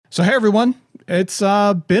So hey everyone, it's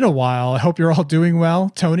been a while. I hope you're all doing well.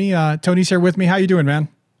 Tony's here with me. How you doing, man?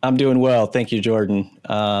 I'm doing well, thank you, Jordan.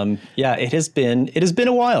 Yeah, it has been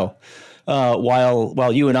a while.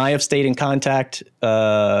 While you and I have stayed in contact,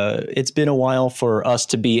 it's been a while for us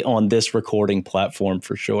to be on this recording platform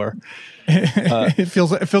for sure. It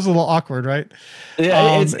feels a little awkward, right?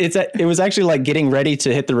 Yeah, it was actually like getting ready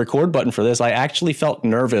to hit the record button for this. I actually felt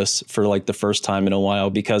nervous for like the first time in a while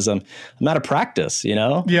because I'm out of practice, you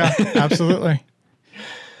know? Yeah, absolutely.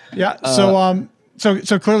 Yeah.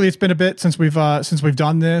 So clearly it's been a bit since we've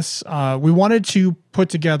done this. We wanted to put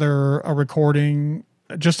together a recording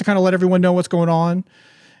just to kind of let everyone know what's going on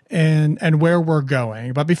and where we're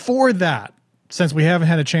going. But before that, since we haven't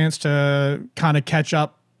had a chance to kind of catch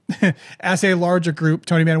up as a larger group,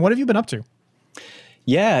 Tony, man, what have you been up to?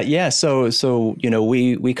 Yeah. So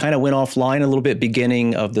we kind of went offline a little bit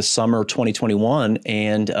beginning of the summer 2021,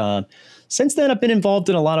 and since then I've been involved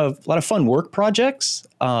in a lot of fun work projects,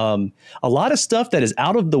 a lot of stuff that is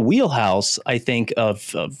out of the wheelhouse, I think,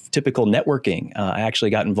 of typical networking. I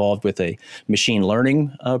actually got involved with a machine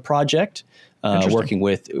learning project. Working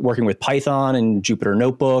with Python and Jupyter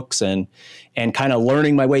notebooks and kind of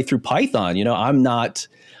learning my way through Python. You know,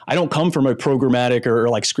 I don't come from a programmatic or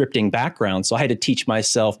like scripting background, so I had to teach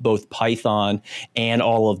myself both Python and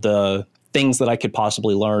all of the things that I could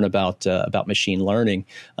possibly learn about machine learning,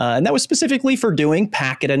 and that was specifically for doing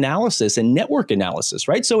packet analysis and network analysis,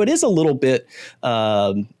 right? So it is a little bit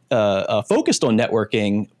focused on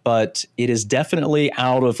networking, but it is definitely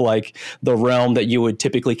out of like the realm that you would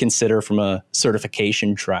typically consider from a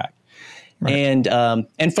certification track. Right.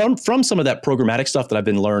 And from some of that programmatic stuff that I've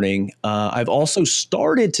been learning, I've also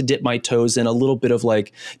started to dip my toes in a little bit of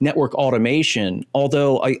like network automation.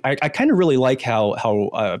 Although I kind of really like how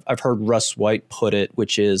I've heard Russ White put it,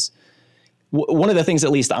 which is one of the things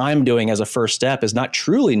at least I'm doing as a first step is not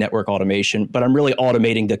truly network automation, but I'm really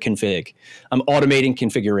automating the config. I'm automating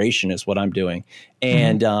configuration is what I'm doing.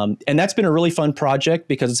 And and that's been a really fun project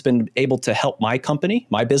because it's been able to help my company,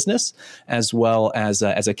 my business, as well as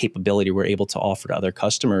a capability we're able to offer to other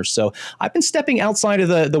customers. So I've been stepping outside of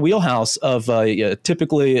the wheelhouse of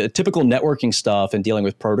typical networking stuff and dealing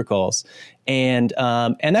with protocols. And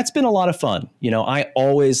that's been a lot of fun. You know, I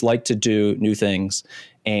always like to do new things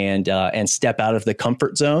and step out of the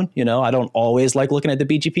comfort zone. You know, I don't always like looking at the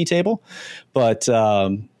BGP table, but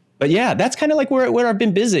yeah, that's kind of like where I've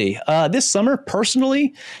been busy. This summer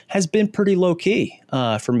personally has been pretty low key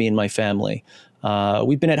for me and my family.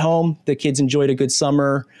 We've been at home. The kids enjoyed a good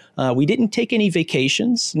summer. We didn't take any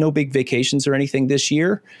vacations, no big vacations or anything this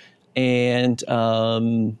year. And,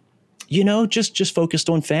 just focused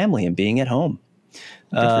on family and being at home.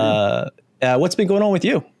 What's been going on with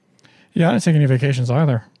you? Yeah, I didn't take any vacations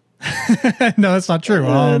either. No, that's not true.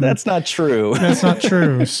 That's not true. That's not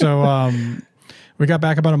true. So we got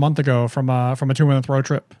back about a month ago from a 2-month road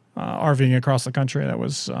trip, RVing across the country. That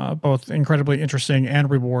was both incredibly interesting and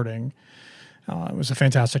rewarding. It was a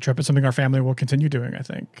fantastic trip. It's something our family will continue doing, I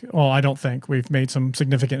think. Well, I don't think. We've made some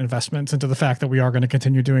significant investments into the fact that we are going to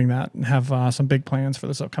continue doing that and have some big plans for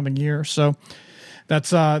this upcoming year. So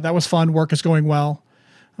that was fun. Work is going well.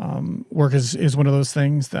 Work is one of those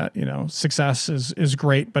things that, you know, success is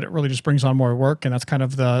great, but it really just brings on more work. And that's kind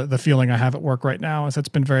of the feeling I have at work right now is it's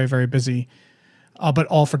been very, very busy, but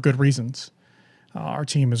all for good reasons. Our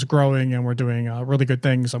team is growing and we're doing really good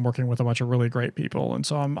things. I'm working with a bunch of really great people. And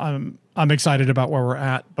so I'm excited about where we're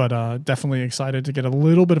at, but definitely excited to get a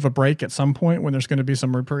little bit of a break at some point when there's going to be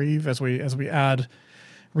some reprieve as we add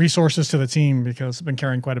resources to the team because I've been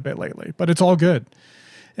carrying quite a bit lately, but it's all good.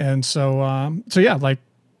 And so yeah, like,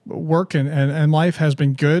 work and life has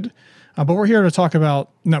been good, but we're here to talk about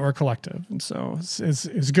Network Collective, and so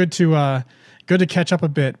it's good to catch up a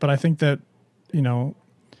bit. But I think that, you know,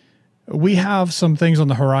 we have some things on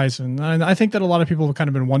the horizon, and I think that a lot of people have kind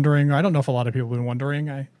of been wondering. I don't know if a lot of people have been wondering.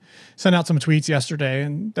 I sent out some tweets yesterday,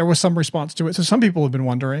 and there was some response to it. So some people have been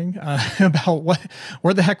wondering about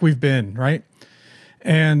where the heck we've been, right?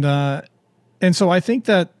 And so I think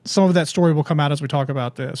that some of that story will come out as we talk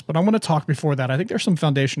about this, but I want to talk before that. I think there's some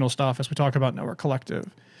foundational stuff as we talk about Network Collective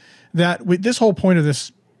that this whole point of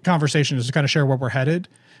this conversation is to kind of share where we're headed,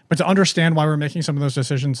 but to understand why we're making some of those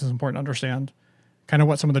decisions is important to understand kind of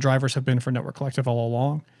what some of the drivers have been for Network Collective all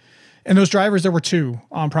along. And those drivers, there were two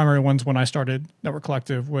primary ones when I started Network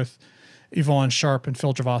Collective with Yvonne Sharp and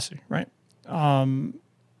Phil Gervasi, right?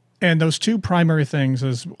 And those two primary things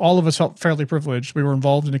is all of us felt fairly privileged. We were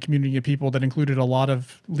involved in a community of people that included a lot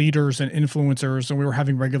of leaders and influencers, and we were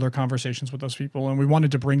having regular conversations with those people. And we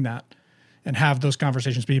wanted to bring that and have those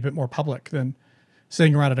conversations be a bit more public than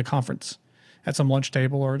sitting around at a conference at some lunch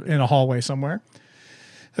table or in a hallway somewhere.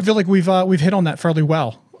 I feel like we've hit on that fairly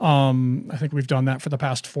well. I think we've done that for the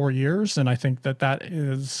past 4 years, and I think that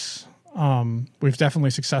is we've definitely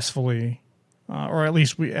successfully, or at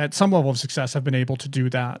least we at some level of success have been able to do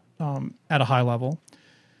that at a high level.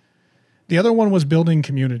 The other one was building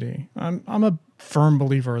community. I'm a firm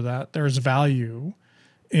believer that there's value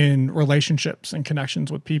in relationships and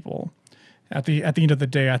connections with people. At the end of the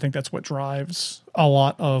day, I think that's what drives a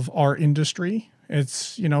lot of our industry.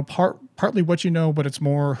 It's, partly what you know, but it's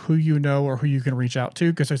more who you know or who you can reach out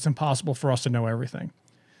to, because it's impossible for us to know everything.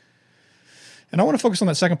 And I want to focus on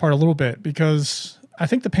that second part a little bit, because I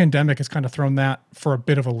think the pandemic has kind of thrown that for a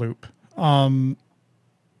bit of a loop.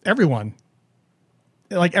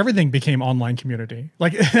 Everything became online community.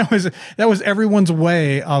 Like that was everyone's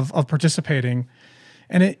way of participating.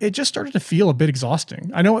 And it just started to feel a bit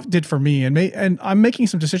exhausting. I know it did for me, and I'm making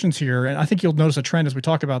some decisions here, and I think you'll notice a trend as we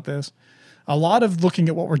talk about this. A lot of looking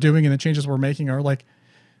at what we're doing and the changes we're making are like,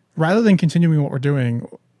 rather than continuing what we're doing,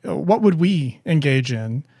 what would we engage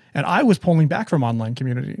in? And I was pulling back from online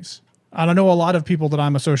communities. And I know a lot of people that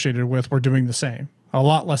I'm associated with were doing the same. A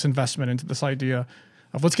lot less investment into this idea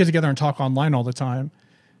of let's get together and talk online all the time,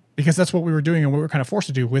 because that's what we were doing and what we were kind of forced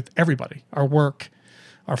to do with everybody, our work,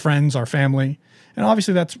 our friends, our family. And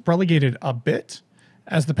obviously that's relegated a bit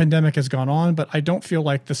as the pandemic has gone on, but I don't feel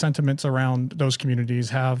like the sentiments around those communities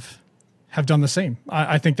have done the same.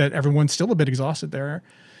 I think that everyone's still a bit exhausted there,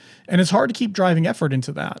 and it's hard to keep driving effort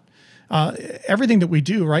into that. Everything that we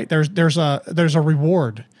do, right? There's a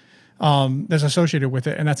reward that's associated with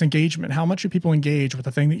it, and that's engagement. How much do people engage with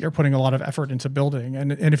the thing that you're putting a lot of effort into building?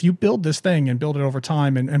 And if you build this thing and build it over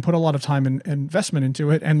time and put a lot of time and investment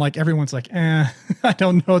into it, and like everyone's like, I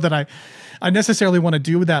don't know that I necessarily want to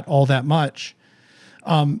do that all that much,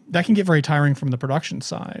 that can get very tiring from the production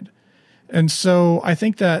side. And so I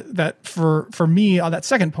think that for me, that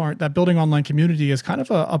second part, that building online community is kind of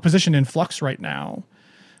a position in flux right now.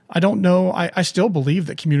 I don't know. I still believe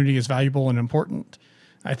that community is valuable and important.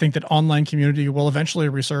 I think that online community will eventually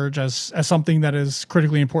resurge as something that is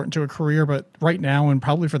critically important to a career. But right now, and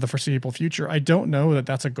probably for the foreseeable future, I don't know that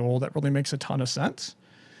that's a goal that really makes a ton of sense.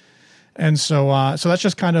 And so that's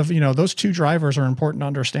just kind of, those two drivers are important to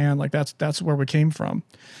understand. Like that's where we came from.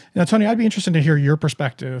 Now, Tony, I'd be interested to hear your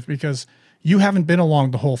perspective, because you haven't been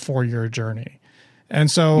along the whole 4-year journey. And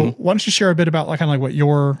so why don't you share a bit about what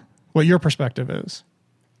your perspective is?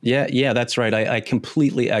 Yeah, that's right. I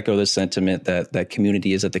completely echo the sentiment that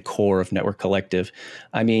community is at the core of Network Collective.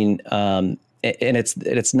 I mean, and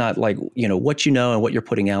it's not like, what you know and what you're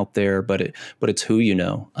putting out there, but it's who you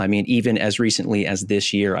know. I mean, even as recently as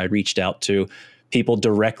this year, I reached out to people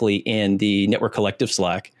directly in the Network Collective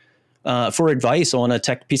Slack for advice on a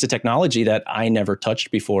piece of technology that I never touched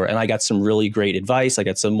before. And I got some really great advice. I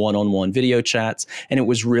got some one-on-one video chats, and it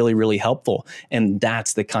was really, really helpful. And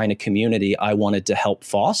that's the kind of community I wanted to help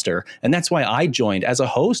foster. And that's why I joined as a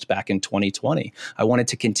host back in 2020. I wanted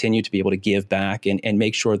to continue to be able to give back and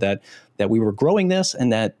make sure that we were growing this,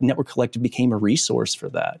 and that Network Collective became a resource for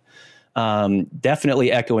that.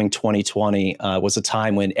 Definitely echoing 2020 was a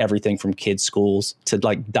time when everything from kids' schools to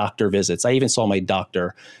like doctor visits. I even saw my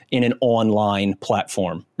doctor in an online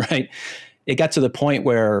platform, right? It got to the point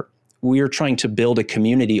where we were trying to build a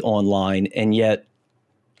community online, and yet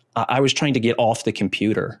I was trying to get off the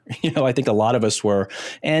computer. I think a lot of us were,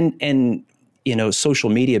 and social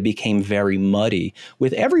media became very muddy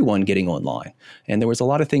with everyone getting online. And there was a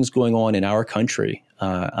lot of things going on in our country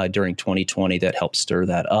during 2020 that helped stir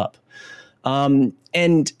that up.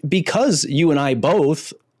 And because you and I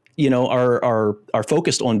both, are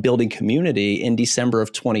focused on building community in December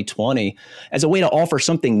of 2020 as a way to offer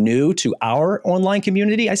something new to our online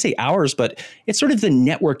community. I say ours, but it's sort of the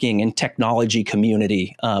networking and technology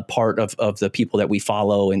community part of the people that we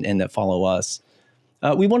follow and that follow us.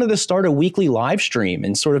 We wanted to start a weekly live stream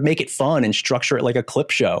and sort of make it fun and structure it like a clip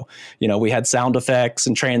show. We had sound effects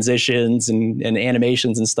and transitions and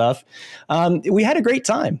animations and stuff. We had a great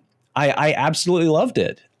time. I absolutely loved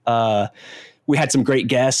it. We had some great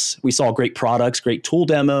guests. We saw great products, great tool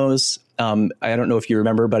demos. I don't know if you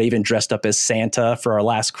remember, but I even dressed up as Santa for our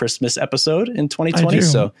last Christmas episode in 2020. I do.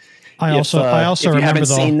 So I also if you remember haven't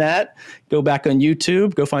seen that, go back on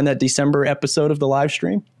YouTube, go find that December episode of the live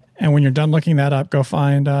stream. And when you're done looking that up, go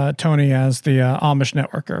find Tony as the Amish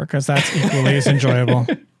networker, because that's equally as enjoyable.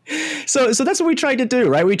 So that's what we tried to do,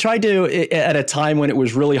 right? We tried to, at a time when it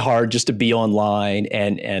was really hard just to be online,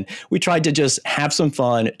 and we tried to just have some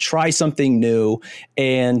fun, try something new,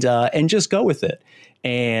 and just go with it.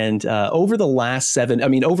 And over the last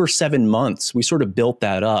over 7 months, we sort of built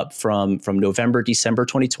that up from November, December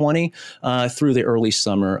 2020 through the early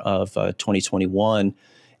summer of 2021.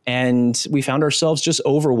 And we found ourselves just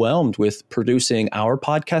overwhelmed with producing our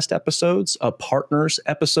podcast episodes, partners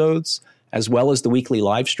episodes, as well as the weekly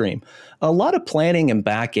live stream. A lot of planning and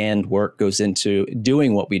back end work goes into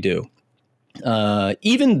doing what we do.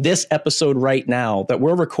 Even this episode right now that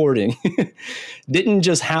we're recording didn't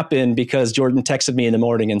just happen because Jordan texted me in the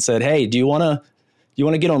morning and said, "Hey, do you want to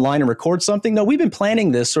get online and record something?" No, we've been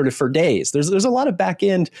planning this sort of for days. There's a lot of back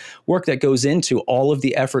end work that goes into all of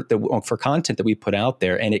the effort for content that we put out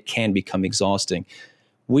there, and it can become exhausting.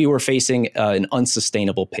 We were facing an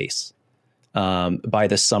unsustainable pace by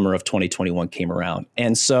the summer of 2021 came around.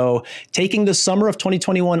 And so taking the summer of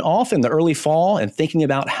 2021 off in the early fall and thinking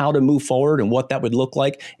about how to move forward and what that would look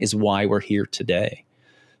like is why we're here today.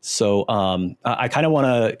 So I kind of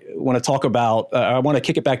want to talk about, I want to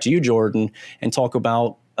kick it back to you, Jordan, and talk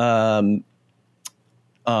about where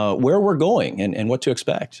we're going and what to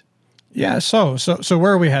expect. Yeah. So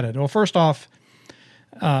where are we headed? Well, first off,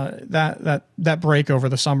 that break over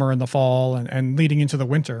the summer and the fall and leading into the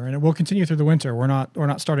winter, and it will continue through the winter. We're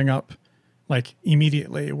not starting up like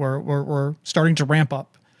immediately. We're starting to ramp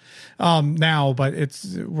up now, but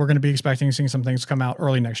we're going to be expecting seeing some things come out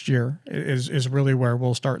early next year is really where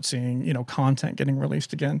we'll start seeing, content getting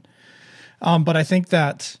released again. But I think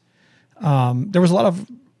that there was a lot of,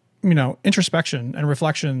 introspection and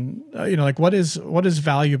reflection, like what is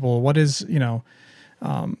valuable, what is,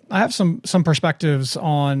 I have some perspectives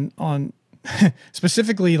on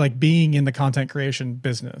specifically like being in the content creation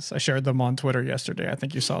business. I shared them on Twitter yesterday. I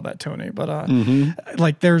think you saw that, Tony, but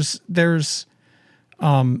like there's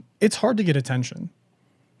it's hard to get attention,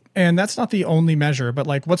 and that's not the only measure, but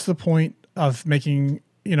like, what's the point of making,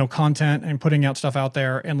 content and putting out stuff out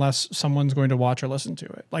there unless someone's going to watch or listen to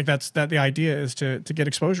it? Like the idea is to get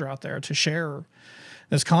exposure out there, to share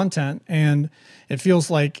this content. And it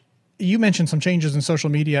feels like you mentioned some changes in social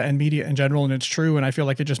media and media in general, and it's true. And I feel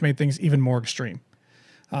like it just made things even more extreme.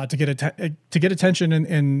 To get attention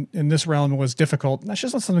in this realm was difficult. And that's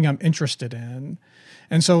just not something I'm interested in.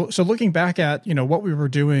 And so looking back at, what we were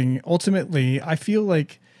doing, ultimately, I feel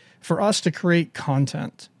like for us to create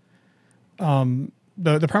content,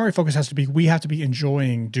 the primary focus has to be, we have to be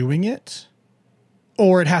enjoying doing it,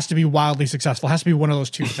 or it has to be wildly successful. It has to be one of those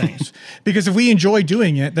two things. Because if we enjoy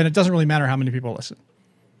doing it, then it doesn't really matter how many people listen,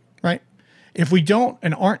 right? If we don't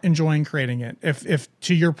and aren't enjoying creating it, if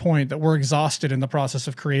to your point that we're exhausted in the process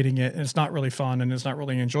of creating it and it's not really fun and it's not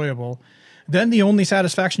really enjoyable, then the only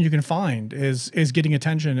satisfaction you can find is getting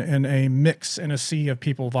attention in a mix and a sea of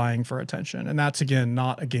people vying for attention. And that's, again,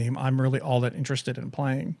 not a game I'm really all that interested in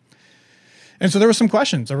playing. And so there were some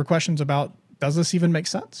questions. There were questions about, does this even make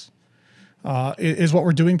sense? Is what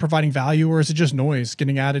we're doing providing value, or is it just noise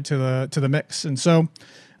getting added to the mix? And so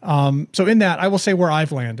in that, I will say where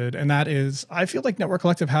I've landed, and that is, I feel like Network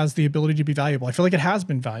Collective has the ability to be valuable. I feel like it has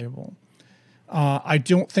been valuable. I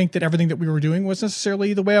don't think that everything that we were doing was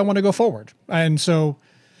necessarily the way I want to go forward. And so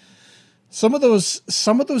some of those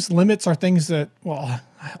limits are things that, well,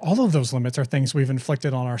 all of those limits are things we've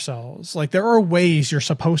inflicted on ourselves. Like, there are ways you're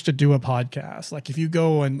supposed to do a podcast. Like, if you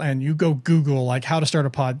go and you go Google like how to start a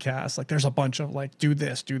podcast, like there's a bunch of like, do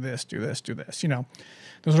this, do this, do this, do this,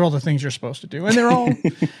 those are all the things you're supposed to do. And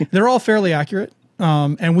they're all fairly accurate.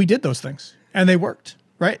 And we did those things and they worked,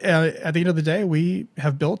 right? At the end of the day, we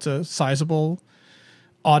have built a sizable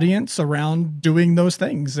audience around doing those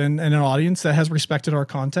things, and an audience that has respected our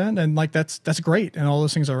content. And like, that's great. And all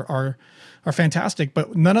those things are fantastic,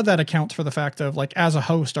 but none of that accounts for the fact of, like, as a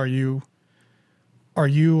host, are you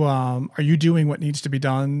doing what needs to be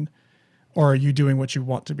done, or are you doing what you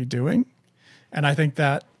want to be doing? And I think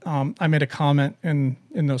that I made a comment in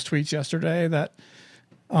those tweets yesterday that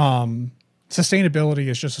sustainability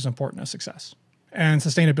is just as important as success, and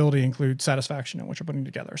sustainability includes satisfaction in what you're putting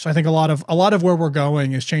together. So I think a lot of where we're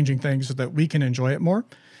going is changing things so that we can enjoy it more,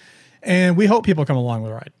 and we hope people come along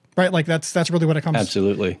with the ride. Right? Like that's really what it comes to.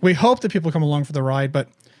 Absolutely. We hope that people come along for the ride, but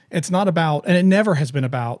it's not about, and it never has been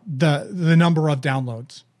about, the number of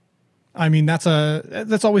downloads. I mean, that's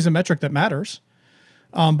always a metric that matters.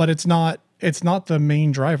 But it's not the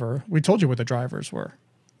main driver. We told you what the drivers were.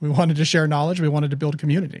 We wanted to share knowledge. We wanted to build a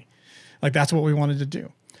community. Like, that's what we wanted to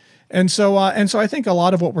do. And so I think a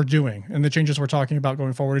lot of what we're doing and the changes we're talking about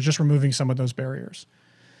going forward is just removing some of those barriers.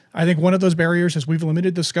 I think one of those barriers is we've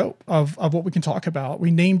limited the scope of what we can talk about.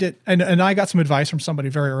 We named it, and I got some advice from somebody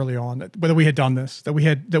very early on that whether we had done this, that we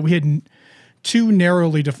had too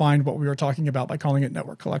narrowly defined what we were talking about by calling it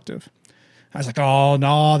Network Collective. I was like, oh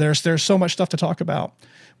no, there's so much stuff to talk about.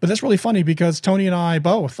 But that's really funny because Tony and I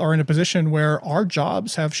both are in a position where our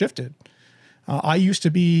jobs have shifted. I used to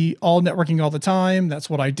be all networking all the time. That's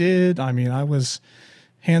what I did. I mean, I was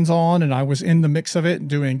hands-on, and I was in the mix of it,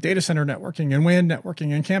 doing data center networking and WAN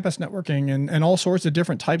networking and campus networking and all sorts of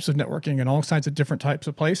different types of networking and all kinds of different types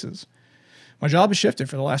of places. My job has shifted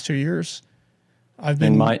for the last 2 years. I've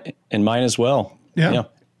been and mine as well. Yeah.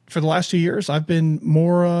 For the last 2 years, I've been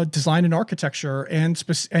more design and architecture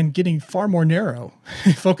and getting far more narrow,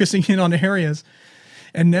 focusing in on areas.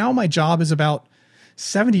 And now my job is about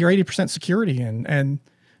 70 or 80% security and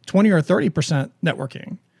 20 or 30%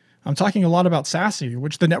 networking. I'm talking a lot about SASE,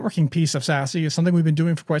 which the networking piece of SASE is something we've been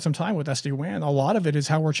doing for quite some time with SD-WAN. A lot of it is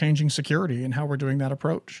how we're changing security and how we're doing that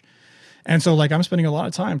approach. And so like I'm spending a lot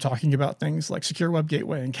of time talking about things like Secure Web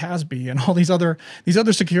Gateway and CASB and all these other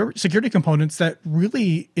security components that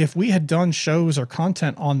really, if we had done shows or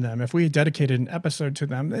content on them, if we had dedicated an episode to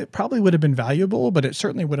them, it probably would have been valuable, but it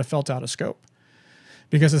certainly would have felt out of scope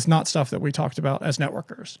because it's not stuff that we talked about as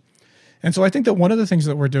networkers. And so I think that one of the things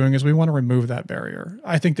that we're doing is we want to remove that barrier.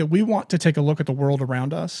 I think that we want to take a look at the world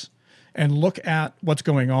around us and look at what's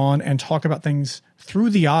going on and talk about things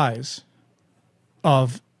through the eyes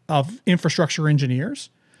of infrastructure engineers.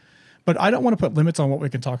 But I don't want to put limits on what we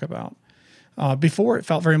can talk about. Before, it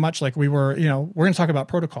felt very much like we were, we're going to talk about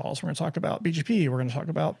protocols. We're going to talk about BGP. We're going to talk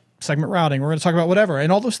about segment routing. We're going to talk about whatever.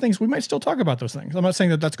 And all those things, we might still talk about those things. I'm not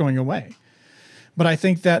saying that that's going away. But I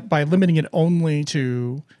think that by limiting it only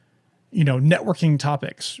to networking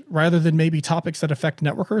topics rather than maybe topics that affect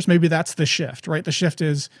networkers, maybe that's the shift, right? The shift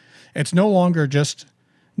is it's no longer just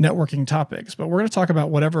networking topics, but we're going to talk about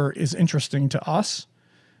whatever is interesting to us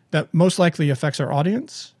that most likely affects our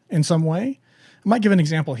audience in some way. I might give an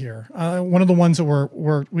example here. One of the ones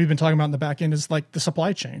that we've been talking about in the back end is like the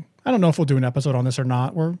supply chain. I don't know if we'll do an episode on this or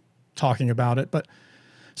not. We're talking about it, but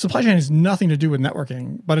supply chain has nothing to do with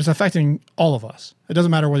networking, but it's affecting all of us. It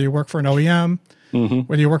doesn't matter whether you work for an OEM,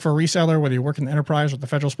 whether you work for a reseller, whether you work in the enterprise or the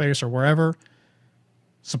federal space or wherever.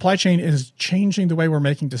 Supply chain is changing the way we're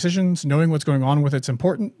making decisions. Knowing what's going on with it's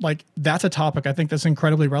important. Like that's a topic I think that's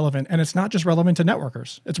incredibly relevant. And it's not just relevant to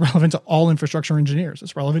networkers. It's relevant to all infrastructure engineers.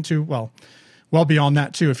 It's relevant to, well beyond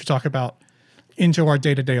that too, if you talk about into our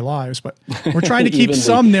day-to-day lives. But we're trying to keep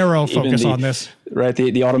some narrow focus on this. Right,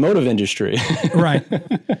 the automotive industry.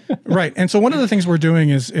 Right. And so one of the things we're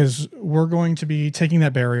doing is we're going to be taking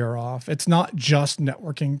that barrier off. It's not just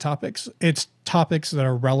networking topics. It's topics that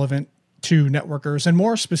are relevant to networkers and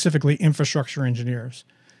more specifically infrastructure engineers.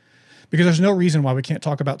 Because there's no reason why we can't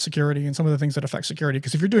talk about security and some of the things that affect security.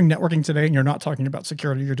 Because if you're doing networking today and you're not talking about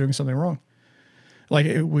security, you're doing something wrong. Like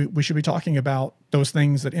we should be talking about those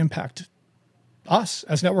things that impact us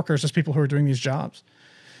as networkers, as people who are doing these jobs.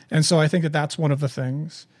 And so I think that that's one of the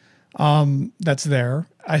things that's there.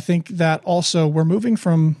 I think that also we're moving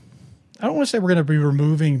from, I don't want to say we're going to be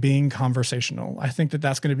removing being conversational. I think that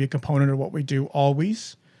that's going to be a component of what we do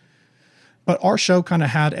always. But our show kind of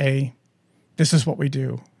had this is what we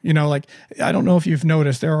do. I don't know if you've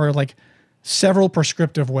noticed, there are like several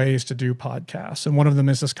prescriptive ways to do podcasts. And one of them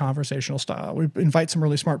is this conversational style. We invite some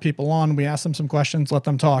really smart people on. We ask them some questions, let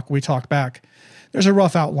them talk. We talk back. There's a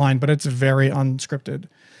rough outline, but it's very unscripted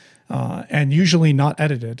and usually not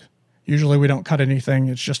edited. Usually we don't cut anything.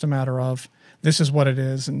 It's just a matter of this is what it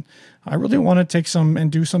is. And I really want to take some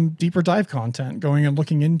and do some deeper dive content, going and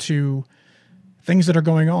looking into things that are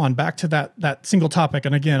going on, back to that single topic.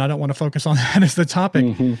 And again, I don't want to focus on that as the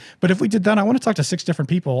topic, but if we did that, I want to talk to 6 different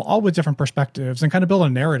people, all with different perspectives, and kind of build a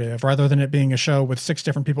narrative rather than it being a show with 6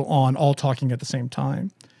 different people on, all talking at the same time.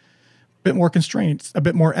 A bit more constraints, a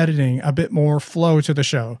bit more editing, a bit more flow to the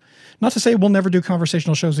show. Not to say we'll never do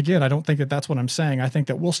conversational shows again. I don't think that that's what I'm saying. I think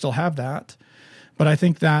that we'll still have that, but I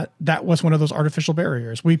think that was one of those artificial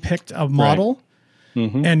barriers. We picked a model. Right.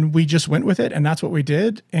 And we just went with it, and that's what we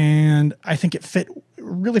did. And I think it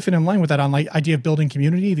really fit in line with that idea of building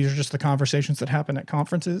community. These are just the conversations that happen at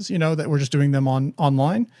conferences, that we're just doing them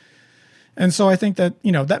online. And so I think that,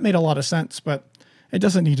 that made a lot of sense, but it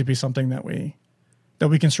doesn't need to be something that we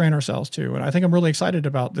constrain ourselves to. And I think I'm really excited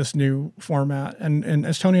about this new format. And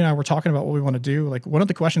as Tony and I were talking about what we want to do, like one of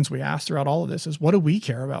the questions we asked throughout all of this is, what do we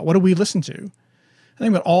care about? What do we listen to? I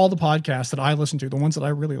think about all the podcasts that I listen to, the ones that I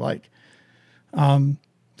really like,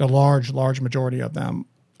 the large majority of them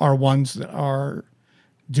are ones that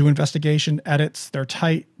do investigation edits. They're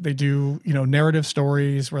tight. They do, narrative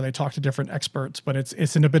stories where they talk to different experts, but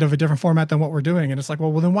it's in a bit of a different format than what we're doing. And it's like,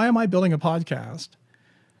 well, then why am I building a podcast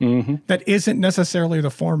that isn't necessarily the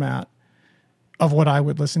format of what I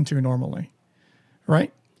would listen to normally?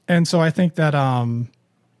 Right. And so I think that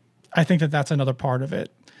that's another part of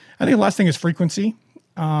it. I think the last thing is frequency.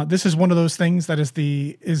 This is one of those things that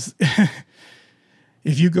is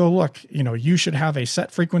if you go look, you should have a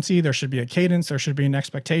set frequency. There should be a cadence. There should be an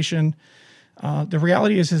expectation. The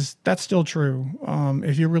reality is that's still true.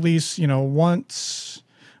 If you release, once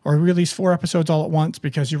or release 4 episodes all at once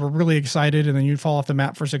because you were really excited and then you fall off the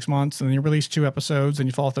map for 6 months and then you release 2 episodes and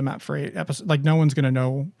you fall off the map for 8 episodes, like no one's going to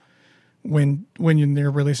know when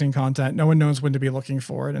you're releasing content. No one knows when to be looking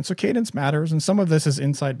for it. And so cadence matters. And some of this is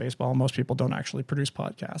inside baseball. Most people don't actually produce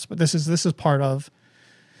podcasts, but this is part of,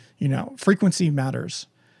 frequency matters.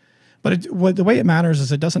 But the way it matters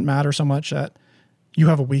is it doesn't matter so much that you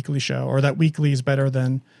have a weekly show or that weekly is better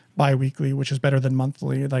than bi-weekly, which is better than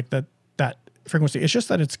monthly, like that frequency. It's just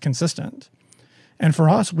that it's consistent. And for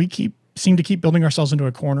us, we seem to keep building ourselves into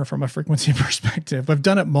a corner from a frequency perspective. We've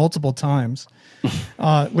done it multiple times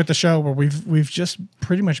with the show where we've just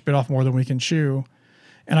pretty much bit off more than we can chew.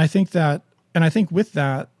 And I think with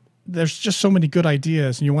that, there's just so many good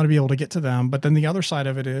ideas and you want to be able to get to them. But then the other side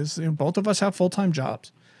of it is both of us have full-time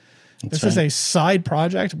jobs. This is a side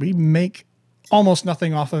project. We make almost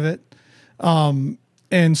nothing off of it.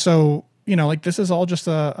 And so, this is all just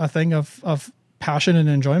a thing of passion and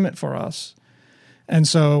enjoyment for us. And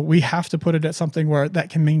so we have to put it at something where that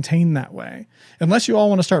can maintain that way. Unless you all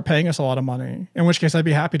want to start paying us a lot of money, in which case I'd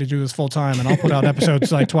be happy to do this full time and I'll put out episodes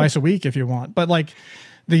like twice a week if you want. But like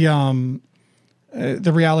the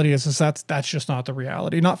reality is that's just not the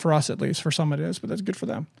reality. Not for us, at least. For some it is, but that's good for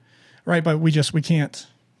them. Right. But we can't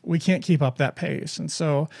keep up that pace. And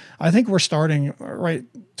so I think we're starting, right,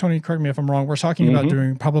 Tony, correct me if I'm wrong, we're talking about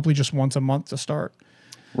doing probably just once a month to start.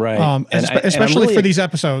 Right. Especially for these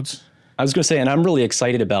episodes. I was going to say, and I'm really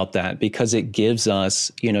excited about that because it gives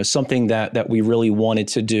us, something that we really wanted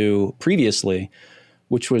to do previously,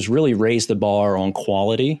 which was really raise the bar on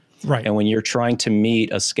quality. Right. And when you're trying to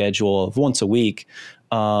meet a schedule of once a week,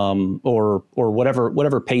 or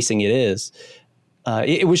whatever pacing it is,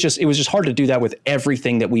 it was just hard to do that with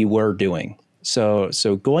everything that we were doing. So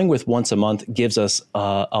going with once a month gives us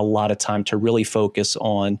a lot of time to really focus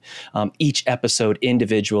on each episode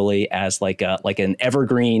individually as like an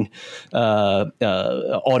evergreen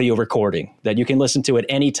audio recording that you can listen to at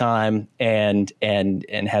any time and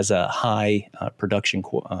has a high production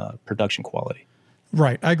quality.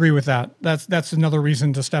 Right. I agree with that. That's another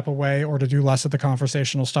reason to step away or to do less of the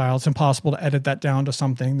conversational style. It's impossible to edit that down to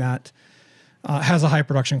something that has a high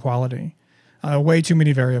production quality, way too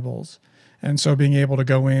many variables. And so being able to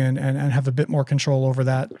go in and have a bit more control over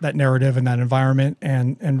that narrative and that environment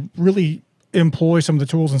and really employ some of the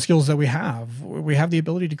tools and skills that we have. We have the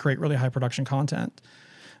ability to create really high production content,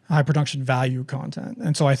 high production value content.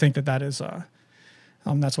 And so I think that is,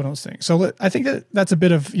 that's what I was saying. So I think that's a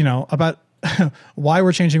bit of, about why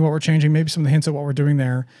we're changing what we're changing, maybe some of the hints at what we're doing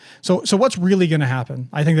there. So what's really going to happen?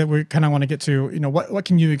 I think that we kind of want to get to, what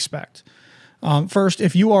can you expect? First,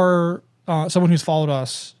 if you are someone who's followed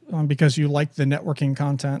us because you like the networking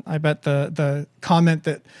content, I bet the comment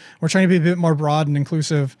that we're trying to be a bit more broad and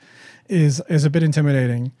inclusive is a bit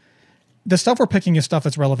intimidating. The stuff we're picking is stuff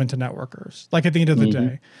that's relevant to networkers. Like at the end of the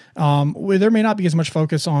day, there may not be as much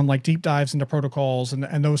focus on like deep dives into protocols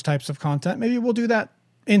and those types of content. Maybe we'll do that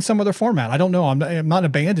in some other format. I don't know. I'm not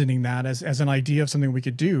abandoning that as an idea of something we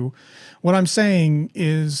could do. What I'm saying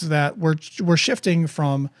is that we're shifting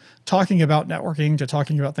from talking about networking to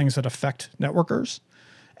talking about things that affect networkers.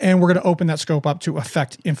 And we're going to open that scope up to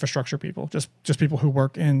affect infrastructure people, just people who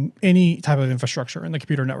work in any type of infrastructure in the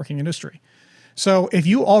computer networking industry. So if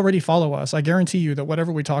you already follow us, I guarantee you that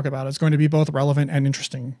whatever we talk about is going to be both relevant and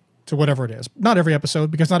interesting to whatever it is. Not every episode,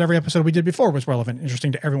 because not every episode we did before was relevant and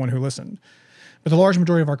interesting to everyone who listened. But the large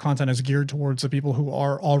majority of our content is geared towards the people who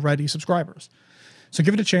are already subscribers. So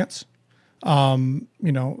give it a chance. It's going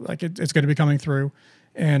to be coming through.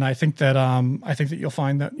 And I think that you'll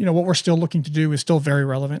find that, what we're still looking to do is still very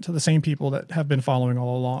relevant to the same people that have been following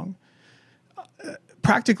all along.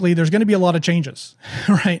 Practically, there's going to be a lot of changes,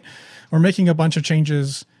 right? We're making a bunch of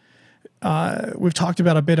changes. We've talked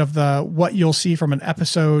about a bit of what you'll see from an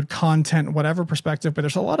episode, content, whatever perspective, but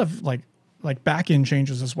there's a lot of like back-end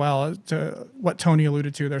changes as well. To what Tony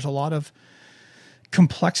alluded to, there's a lot of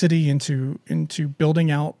complexity into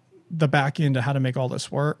building out the back end to how to make all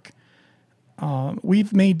this work.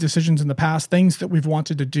 We've made decisions in the past, things that we've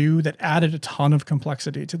wanted to do that added a ton of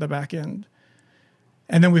complexity to the back end.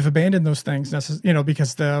 And then we've abandoned those things,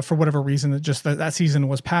 because for whatever reason, that season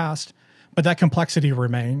was past, but that complexity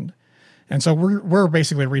remained. And so we're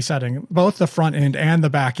basically resetting both the front end and the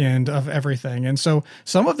back end of everything. And so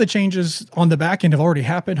some of the changes on the back end have already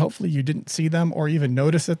happened. Hopefully you didn't see them or even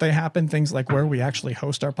notice that they happened. Things like where we actually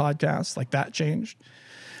host our podcasts, like that changed.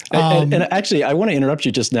 And actually, I want to interrupt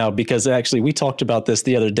you just now because actually we talked about this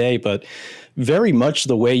the other day, but very much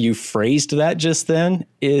the way you phrased that just then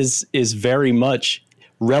is very much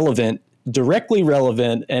relevant directly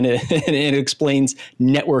relevant, and it explains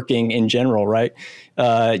networking in general, right?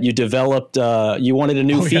 You developed, you wanted a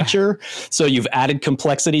new feature, so you've added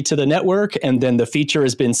complexity to the network, and then the feature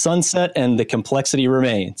has been sunset and the complexity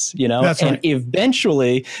remains, you know? That's right. And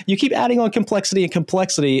eventually you keep adding on complexity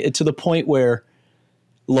to the point where,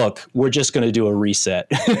 look, we're just going to do a reset.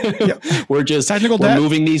 Yep. We're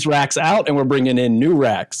moving these racks out and we're bringing in new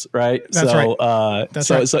racks, right? That's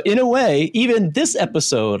right. So in a way, even this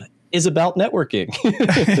episode is about networking.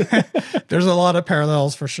 There's a lot of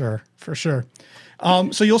parallels for sure.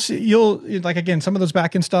 So you'll like, again, some of those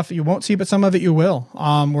backend stuff you won't see, but some of it you will.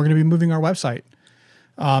 We're going to be moving our website.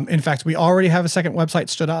 In fact, we already have a second website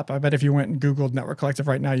stood up. I bet if you went and Googled Network Collective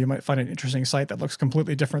right now, you might find an interesting site that looks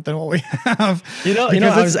completely different than what we have.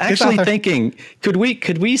 I was actually thinking, could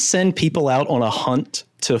we send people out on a hunt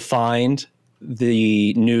to find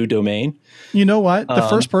the new domain? You know what? The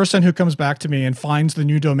first person who comes back to me and finds the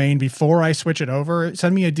new domain before I switch it over,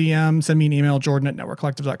 send me a DM, send me an email,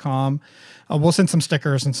 jordan@networkcollective.com. We'll send some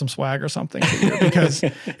stickers and some swag or something to you, because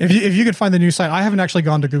if you could find the new site, I haven't actually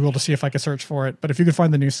gone to Google to see if I could search for it, but if you could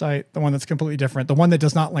find the new site, the one that's completely different, the one that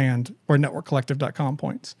does not land where networkcollective.com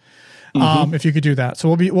points, if you could do that.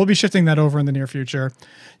 So we'll be shifting that over in the near future.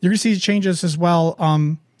 You're going to see changes as well.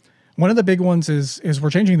 One of the big ones is we're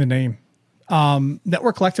changing the name.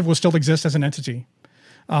 Network Collective will still exist as an entity.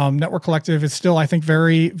 Network Collective is still, I think,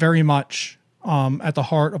 very, very much at the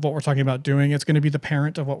heart of what we're talking about doing. It's going to be the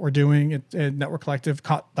parent of what we're doing.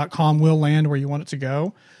 NetworkCollective.com will land where you want it to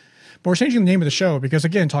go. But we're changing the name of the show because,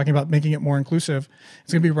 again, talking about making it more inclusive,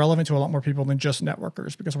 it's going to be relevant to a lot more people than just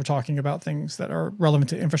networkers, because we're talking about things that are relevant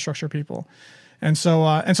to infrastructure people. And so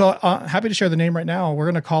happy to share the name right now. We're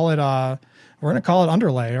going to call it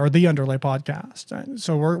Underlay, or the Underlay Podcast.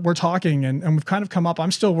 So we're talking, and we've kind of come up.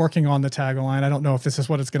 I'm still working on the tagline. I don't know if this is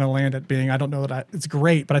what it's going to land at being. I don't know that it's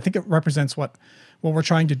great, but I think it represents what we're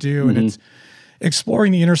trying to do, and it's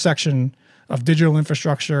exploring the intersection of digital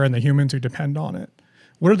infrastructure and the humans who depend on it.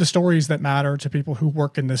 What are the stories that matter to people who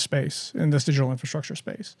work in this space, in this digital infrastructure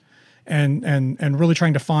space? And really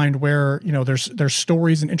trying to find where, there's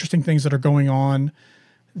stories and interesting things that are going on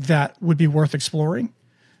that would be worth exploring,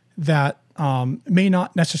 that may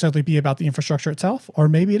not necessarily be about the infrastructure itself, or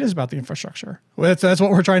maybe it is about the infrastructure. That's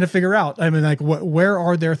what we're trying to figure out. I mean, like, where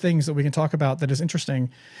are there things that we can talk about that is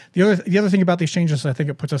interesting? The other thing about these changes, I think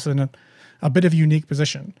it puts us in a bit of a unique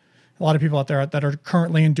position. A lot of people out there that are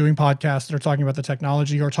currently doing podcasts that are talking about the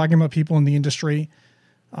technology or talking about people in the industry.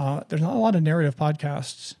 There's not a lot of narrative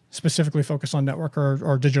podcasts specifically focused on network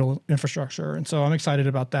or digital infrastructure. And so I'm excited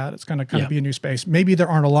about that. It's going to kind of be a new space. Maybe there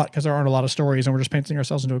aren't a lot, because there aren't a lot of stories and we're just painting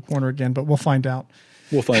ourselves into a corner again, but we'll find out.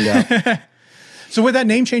 So with that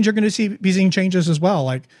name change, you're going to be seeing changes as well.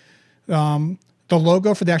 Like the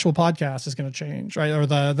logo for the actual podcast is going to change, right? Or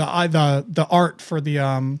the art for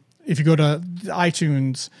the, if you go to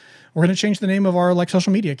iTunes, we're going to change the name of our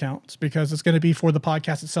social media accounts, because it's going to be for the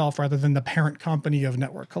podcast itself rather than the parent company of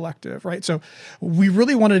Network Collective, right? So we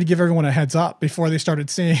really wanted to give everyone a heads up before they started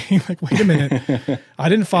seeing, like, wait a minute, I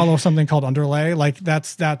didn't follow something called Underlay. Like,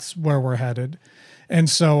 that's where we're headed. And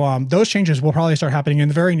so those changes will probably start happening in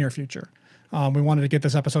the very near future. We wanted to get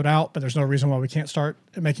this episode out, but there's no reason why we can't start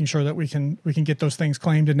making sure that we can get those things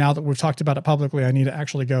claimed. And now that we've talked about it publicly, I need to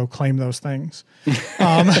actually go claim those things,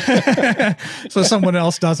 so someone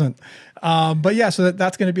else doesn't. But yeah, so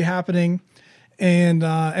that's going to be happening,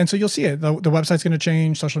 and so you'll see it. The website's going to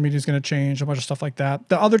change, social media is going to change, a bunch of stuff like that.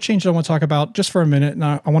 The other change that I want to talk about just for a minute, and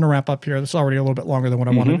I want to wrap up here. This is already a little bit longer than what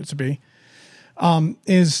I wanted it to be.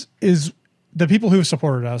 Is the people who have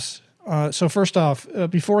supported us. So first off,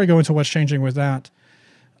 before I go into what's changing with that,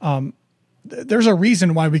 there's a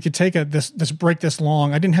reason why we could take this break this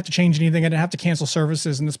long. I didn't have to change anything. I didn't have to cancel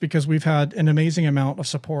services. And it's because we've had an amazing amount of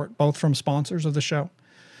support, both from sponsors of the show,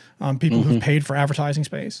 people who've paid for advertising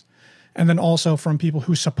space, and then also from people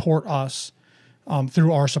who support us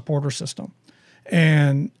through our supporter system.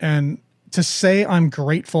 And to say I'm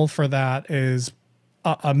grateful for that is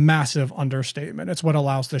a massive understatement. It's what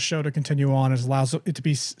allows this show to continue on. It allows it to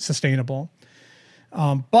be sustainable.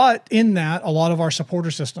 But in that, a lot of our supporter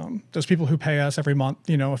system, those people who pay us every month,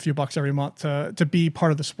 a few bucks every month to be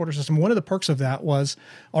part of the supporter system. One of the perks of that was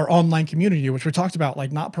our online community, which we talked about,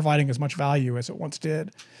 like not providing as much value as it once did.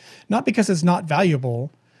 Not because it's not valuable,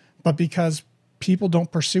 but because people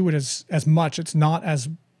don't pursue it as much. It's not as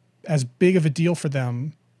big of a deal for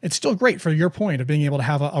them. It's still great for your point of being able to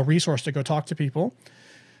have a resource to go talk to people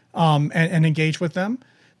and engage with them.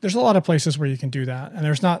 There's a lot of places where you can do that, and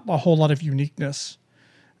there's not a whole lot of uniqueness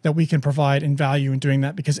that we can provide in value in doing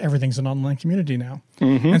that, because everything's an online community now.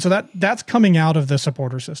 And so that's coming out of the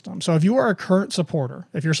supporter system. So if you are a current supporter,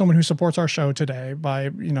 if you're someone who supports our show today by,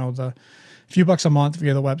 the few bucks a month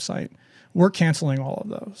via the website, we're canceling all of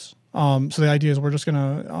those. So the idea is we're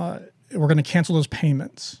going to cancel those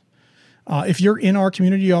payments. If you're in our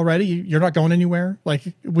community already, you're not going anywhere. Like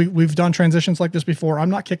we've done transitions like this before. I'm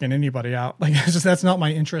not kicking anybody out. Like that's not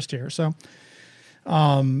my interest here. So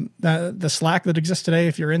the Slack that exists today,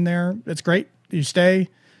 if you're in there, it's great. You stay,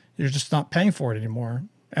 you're just not paying for it anymore.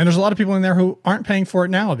 And there's a lot of people in there who aren't paying for it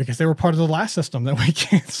now because they were part of the last system that we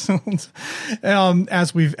canceled.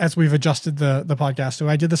 As we've adjusted the podcast. So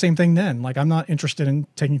I did the same thing then. Like I'm not interested in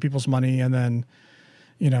taking people's money and then,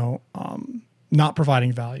 not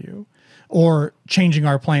providing value or changing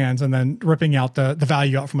our plans and then ripping out the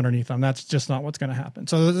value out from underneath them. That's just not what's going to happen.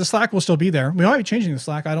 So the Slack will still be there. We might be changing the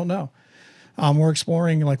Slack. I don't know. We're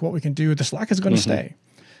exploring like what we can do. The Slack is going to stay.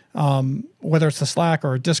 Whether it's the Slack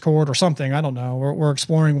or Discord or something, I don't know. We're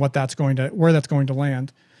exploring where that's going to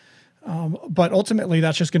land. But ultimately,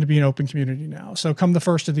 that's just going to be an open community now. So come the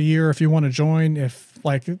first of the year, if you want to join, if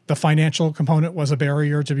like the financial component was a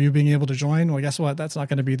barrier to you being able to join, well, guess what? That's not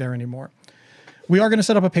going to be there anymore. We are going to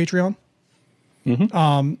set up a Patreon.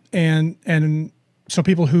 And so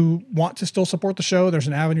people who want to still support the show, there's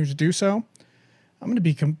an avenue to do so. I'm going to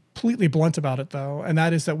be completely blunt about it, though, and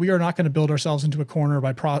that is that we are not going to build ourselves into a corner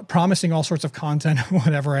by promising all sorts of content,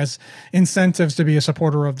 whatever, as incentives to be a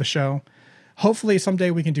supporter of the show. Hopefully,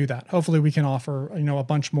 someday we can do that. Hopefully, we can offer a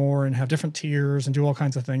bunch more and have different tiers and do all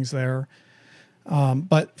kinds of things there.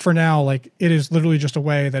 But for now, like it is literally just a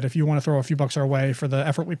way that if you want to throw a few bucks our way for the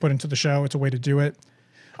effort we put into the show, it's a way to do it.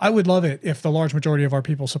 I would love it if the large majority of our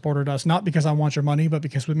people supported us, not because I want your money, but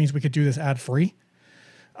because it means we could do this ad free.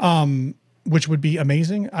 Which would be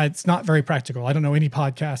amazing. It's not very practical. I don't know any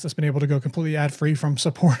podcast that's been able to go completely ad-free from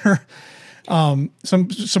supporter, some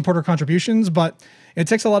supporter contributions, but it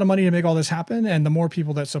takes a lot of money to make all this happen. And the more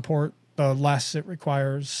people that support, the less it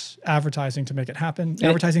requires advertising to make it happen.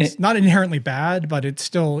 Advertising is not inherently bad, but it's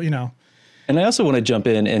still, And I also want to jump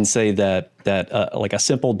in and say that like a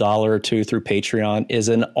simple $1 or $2 through Patreon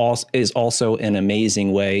is also an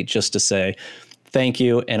amazing way just to say, thank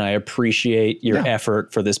you, and I appreciate your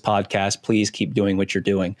effort for this podcast. Please keep doing what you're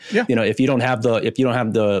doing. Yeah. If you don't have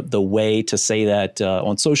the way to say that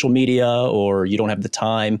on social media, or you don't have the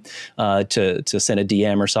time to send a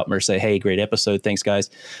DM or something, or say, "Hey, great episode, thanks, guys."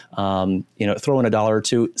 Throw in $1 or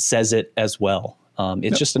 $2 says it as well.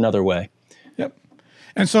 It's just another way. Yep.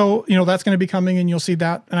 And so that's going to be coming, and you'll see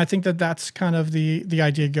that. And I think that that's kind of the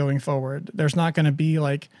idea going forward. There's not going to be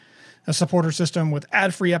like a supporter system with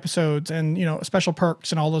ad-free episodes and, special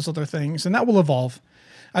perks and all those other things. And that will evolve.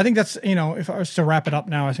 I think that's, if I was to wrap it up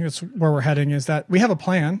now, I think that's where we're heading, is that we have a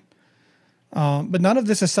plan, but none of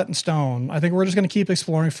this is set in stone. I think we're just going to keep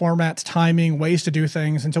exploring formats, timing, ways to do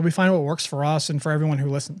things until we find what works for us and for everyone who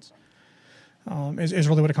listens, is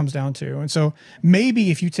really what it comes down to. And so maybe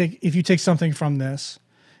if you take something from this,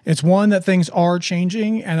 it's one, that things are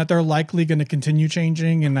changing and that they're likely going to continue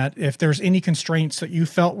changing, and that if there's any constraints that you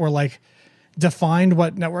felt were like defined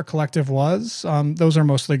what Network Collective was, those are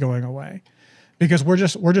mostly going away, because we're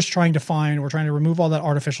just trying to remove all that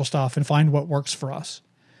artificial stuff and find what works for us,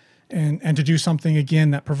 and to do something again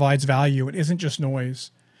that provides value. It isn't just noise,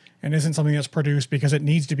 and isn't something that's produced because it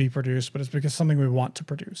needs to be produced, but it's because something we want to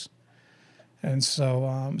produce. And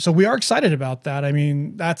so we are excited about that. I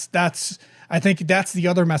mean, I think that's the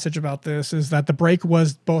other message about this, is that the break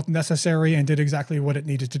was both necessary and did exactly what it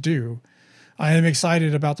needed to do. I am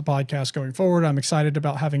excited about the podcast going forward. I'm excited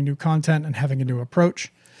about having new content and having a new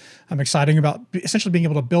approach. I'm excited about essentially being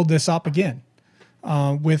able to build this up again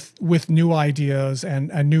with new ideas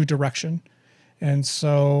and a new direction. And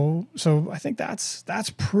so I think that's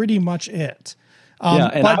pretty much it.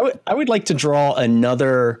 And I would like to draw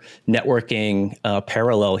another networking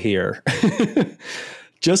parallel here.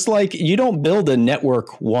 Just like you don't build a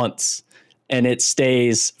network once and it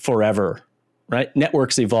stays forever, right?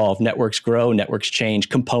 Networks evolve, networks grow, networks change,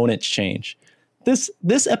 components change.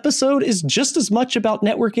 This episode is just as much about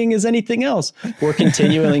networking as anything else. We're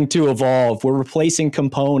continuing to evolve. We're replacing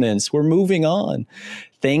components. We're moving on.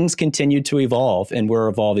 Things continue to evolve, and we're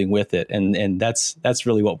evolving with it. And that's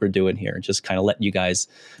really what we're doing here. Just kind of let you guys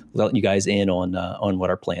in on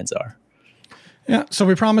what our plans are. Yeah, so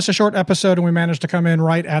we promised a short episode, and we managed to come in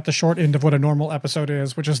right at the short end of what a normal episode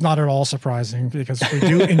is, which is not at all surprising because we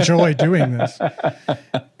do enjoy doing this.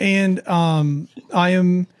 And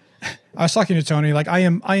I was talking to Tony, like I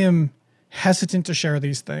am hesitant to share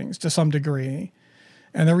these things to some degree.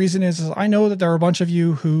 And the reason is I know that there are a bunch of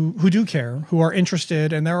you who do care, who are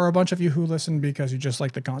interested, and there are a bunch of you who listen because you just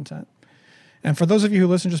like the content. And for those of you who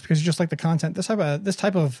listen just because you just like the content, this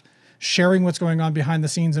type of sharing what's going on behind the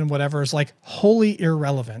scenes and whatever is like wholly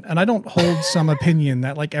irrelevant. And I don't hold some opinion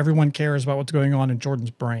that like everyone cares about what's going on in Jordan's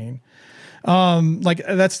brain. Like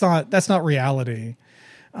that's not reality.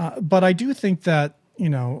 But I do think that, you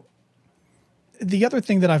know, the other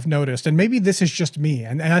thing that I've noticed, and maybe this is just me,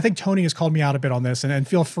 and I think Tony has called me out a bit on this, and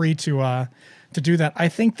feel free to do that. I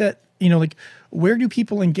think that, you know, like where do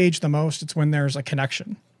people engage the most? It's when there's a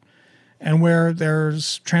connection. And where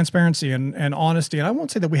there's transparency and honesty. And I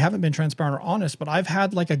won't say that we haven't been transparent or honest, but I've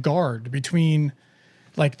had like a guard between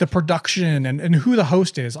like the production and who the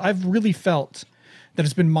host is. I've really felt that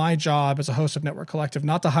it's been my job as a host of Network Collective,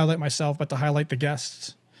 not to highlight myself, but to highlight the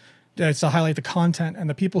guests. It's to highlight the content and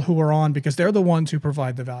the people who are on, because they're the ones who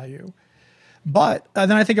provide the value. But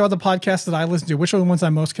then I think about the podcasts that I listen to, which are the ones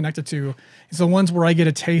I'm most connected to. It's the ones where I get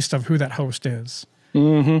a taste of who that host is.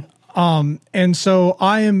 Mm-hmm. And so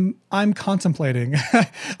I'm contemplating.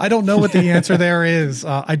 I don't know what the answer there is.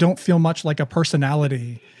 I don't feel much like a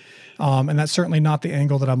personality. And that's certainly not the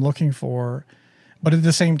angle that I'm looking for. But at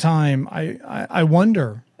the same time, I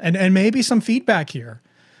wonder, and maybe some feedback here.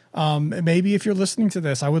 Maybe if you're listening to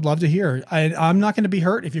this, I would love to hear. I'm not going to be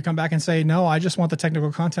hurt if you come back and say, no, I just want the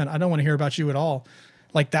technical content. I don't want to hear about you at all.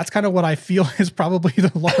 Like, that's kind of what I feel is probably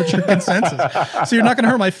the larger consensus. So you're not going to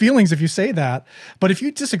hurt my feelings if you say that. But if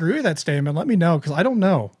you disagree with that statement, let me know, because I don't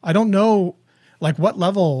know. I don't know, like, what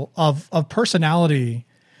level of personality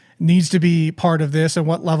needs to be part of this and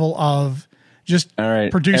what level of just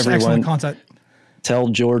produce excellent content. Tell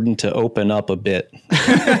Jordan to open up a bit.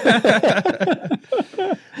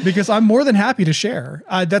 Because I'm more than happy to share.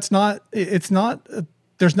 There's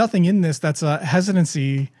nothing in this that's a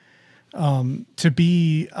hesitancy to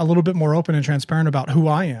be a little bit more open and transparent about who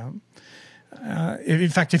I am. In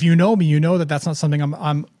fact, if you know me, you know that that's not something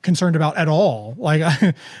I'm concerned about at all.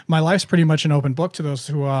 Like my life's pretty much an open book to those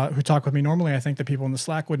who talk with me normally. I think the people in the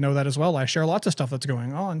Slack would know that as well. I share lots of stuff that's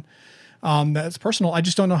going on. That's personal. I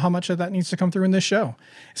just don't know how much of that needs to come through in this show.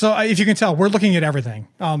 So if you can tell, we're looking at everything.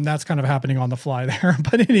 That's kind of happening on the fly there.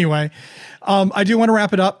 But anyway, I do want to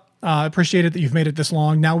wrap it up. I appreciate it that you've made it this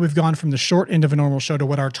long. Now we've gone from the short end of a normal show to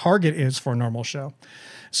what our target is for a normal show.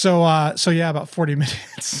 So yeah, about 40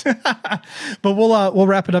 minutes. But we'll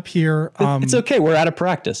wrap it up here. It's okay. We're out of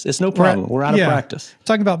practice. It's no problem. We're out of practice.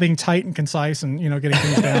 Talking about being tight and concise and, you know, getting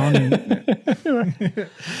things down. And,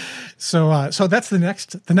 so that's the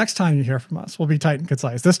next time you hear from us. We'll be tight and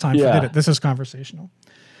concise. This time, forget it. This is conversational.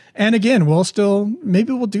 And again,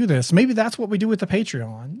 maybe we'll do this. Maybe that's what we do with the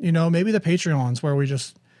Patreon. You know, maybe the Patreon's where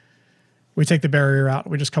we take the barrier out.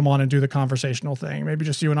 We just come on and do the conversational thing. Maybe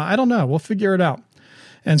just you and I don't know. We'll figure it out.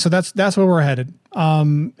 And so that's where we're headed.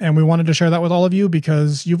 And we wanted to share that with all of you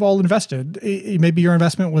because you've all invested. Maybe your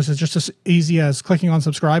investment was just as easy as clicking on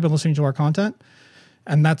subscribe and listening to our content.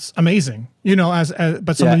 And that's amazing, you know,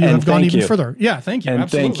 but some of you have gone even further. Yeah. Thank you. And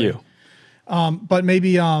absolutely. Thank you. But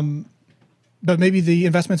maybe the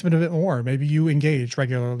investment's been a bit more. Maybe you engage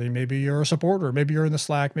regularly. Maybe you're a supporter. Maybe you're in the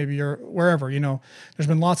Slack. Maybe you're wherever, you know, there's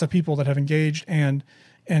been lots of people that have engaged and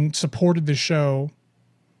supported the show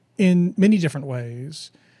in many different ways.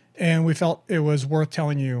 And we felt it was worth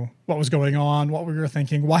telling you what was going on, what we were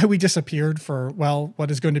thinking, why we disappeared for, what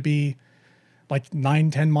is going to be like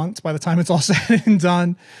 9-10 months by the time it's all said and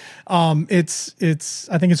done. I think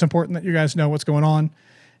it's important that you guys know what's going on.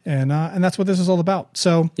 And that's what this is all about.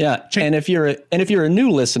 So yeah. And if you're a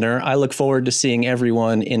new listener, I look forward to seeing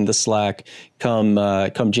everyone in the Slack come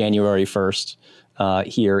January 1st,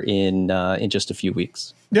 here in just a few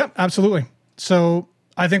weeks. Yep, absolutely. So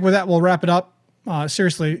I think with that, we'll wrap it up.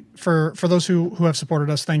 Seriously, for those who have supported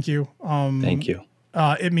us, thank you. Thank you.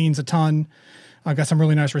 It means a ton. I got some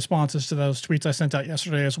really nice responses to those tweets I sent out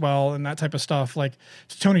yesterday as well, and that type of stuff. Like,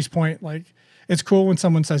 to Tony's point, like, it's cool when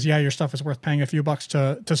someone says, yeah, your stuff is worth paying a few bucks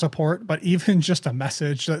to support, but even just a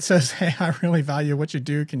message that says, hey, I really value what you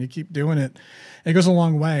do. Can you keep doing it? It goes a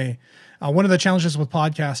long way. One of the challenges with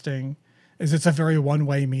podcasting is it's a very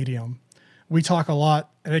one-way medium. We talk a lot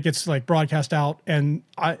and it gets like broadcast out. And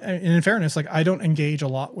in fairness, like, I don't engage a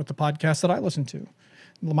lot with the podcasts that I listen to.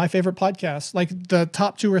 My favorite podcasts, like the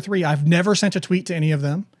top 2 or 3, I've never sent a tweet to any of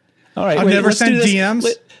them. All right, I've never sent DMs.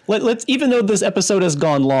 Let's even though this episode has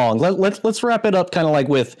gone long, let's wrap it up kind of like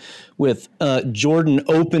with Jordan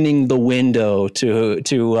opening the window to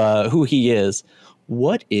who he is.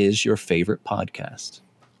 What is your favorite podcast?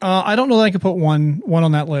 I don't know that I could put one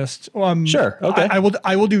on that list. Sure. Okay.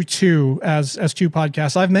 I will do 2 as 2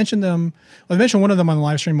 podcasts. I've mentioned them. I've mentioned one of them on the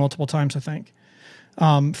live stream multiple times, I think.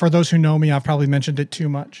 For those who know me, I've probably mentioned it too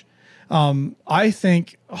much. I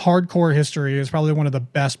think Hardcore History is probably one of the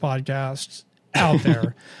best podcasts out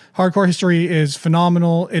there. Hardcore History is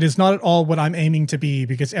phenomenal. It is not at all what I'm aiming to be,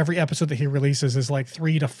 because every episode that he releases is like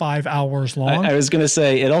 3 to 5 hours long. I was going to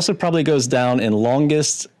say, it also probably goes down in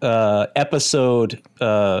longest episode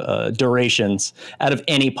durations out of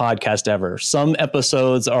any podcast ever. Some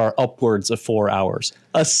episodes are upwards of 4 hours.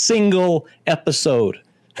 A single episode.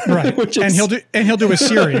 Right. And he'll do a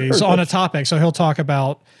series on a topic. So he'll talk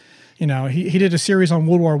about, he did a series on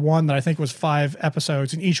World War I that I think was 5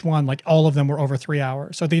 episodes, and each one, like all of them were over 3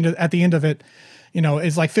 hours. So at the end of it,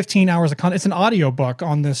 it's like 15 hours of content. It's an audio book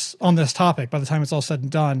on this topic by the time it's all said and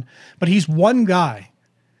done. But he's one guy,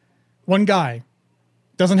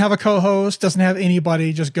 doesn't have a co-host, doesn't have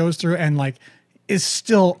anybody, just goes through and like is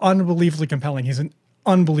still unbelievably compelling. He's an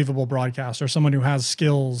unbelievable broadcaster, someone who has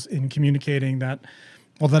skills in communicating that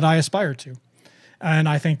I aspire to. And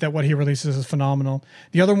I think that what he releases is phenomenal.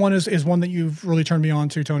 The other one is one that you've really turned me on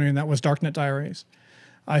to, Tony, and that was Darknet Diaries.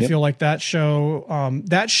 I feel like that show,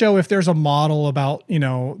 if there's a model about,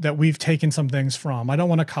 that we've taken some things from, I don't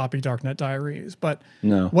want to copy Darknet Diaries, but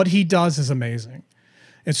what he does is amazing.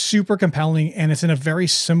 It's super compelling, and it's in a very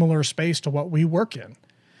similar space to what we work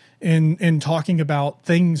in talking about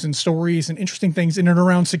things and stories and interesting things in and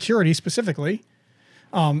around security specifically.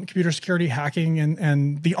 Computer security, hacking,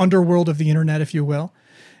 and the underworld of the internet, if you will.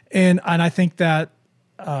 And I think that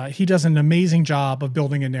he does an amazing job of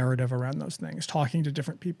building a narrative around those things, talking to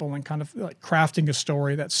different people and kind of like crafting a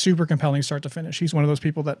story that's super compelling start to finish. He's one of those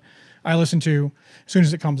people that I listen to as soon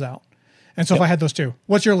as it comes out. And so if I had those two,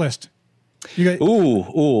 what's your list? I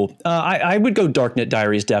would go Darknet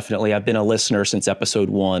Diaries, definitely. I've been a listener since episode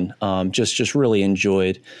 1. Just really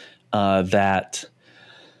enjoyed that.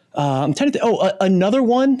 I'm trying to think. Another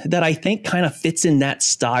one that I think kind of fits in that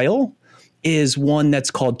style is one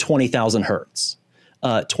that's called 20,000 Hertz.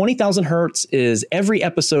 20,000 Hertz is every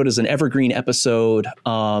episode is an evergreen episode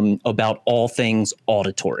about all things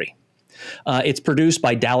auditory. It's produced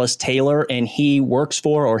by Dallas Taylor, and he works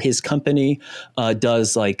for, or his company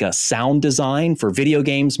does like sound design for video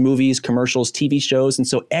games, movies, commercials, TV shows. And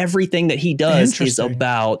so everything that he does is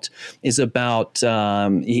about he's an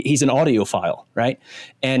audiophile, right?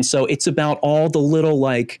 And so it's about all the little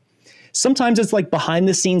sometimes it's like behind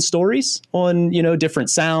the scenes stories on, different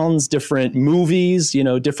sounds, different movies,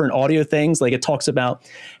 different audio things. Like it talks about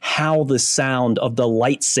how the sound of the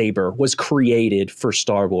lightsaber was created for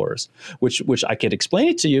Star Wars, which I could explain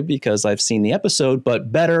it to you because I've seen the episode,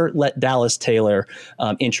 but better let Dallas Taylor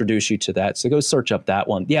introduce you to that. So go search up that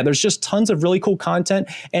one. Yeah, there's just tons of really cool content,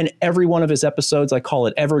 and every one of his episodes, I call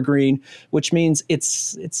it evergreen, which means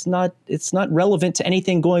it's not relevant to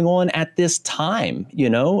anything going on at this time,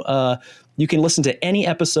 you can listen to any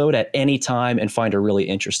episode at any time and find a really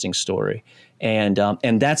interesting story. And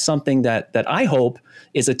that's something that I hope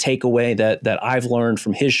is a takeaway that I've learned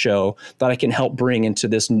from his show that I can help bring into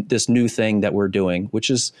this new thing that we're doing, which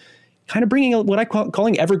is kind of bringing what I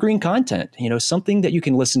calling evergreen content, something that you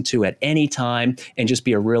can listen to at any time and just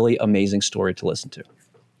be a really amazing story to listen to.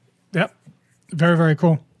 Yep. Very, very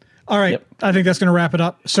cool. All right. Yep. I think that's going to wrap it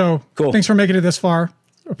up. So cool. Thanks for making it this far.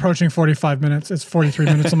 Approaching 45 minutes. It's 43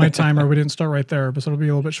 minutes on my timer. We didn't start right there, but so it'll be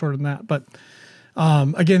a little bit shorter than that. But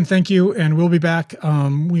again, thank you, and we'll be back.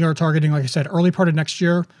 We are targeting, like I said, early part of next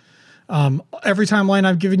year. Every timeline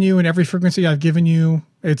I've given you and every frequency I've given you,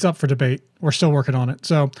 it's up for debate. We're still working on it.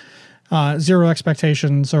 So zero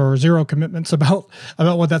expectations or zero commitments about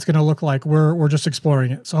what that's going to look like. We're just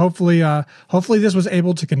exploring it. So hopefully this was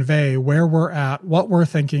able to convey where we're at, what we're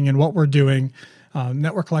thinking, and what we're doing.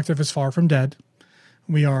 Network Collective is far from dead.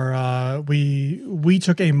 We are we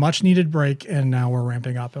took a much needed break, and now we're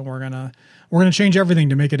ramping up, and we're gonna change everything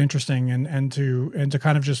to make it interesting and to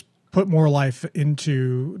kind of just put more life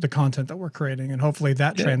into the content that we're creating, and hopefully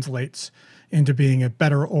that translates into being a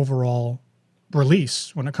better overall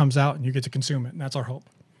release when it comes out and you get to consume it. And that's our hope.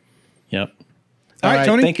 Yep. All right,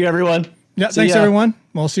 Tony. Thank you, everyone. Yeah. Thanks, everyone.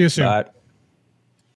 We'll see you soon. Bye.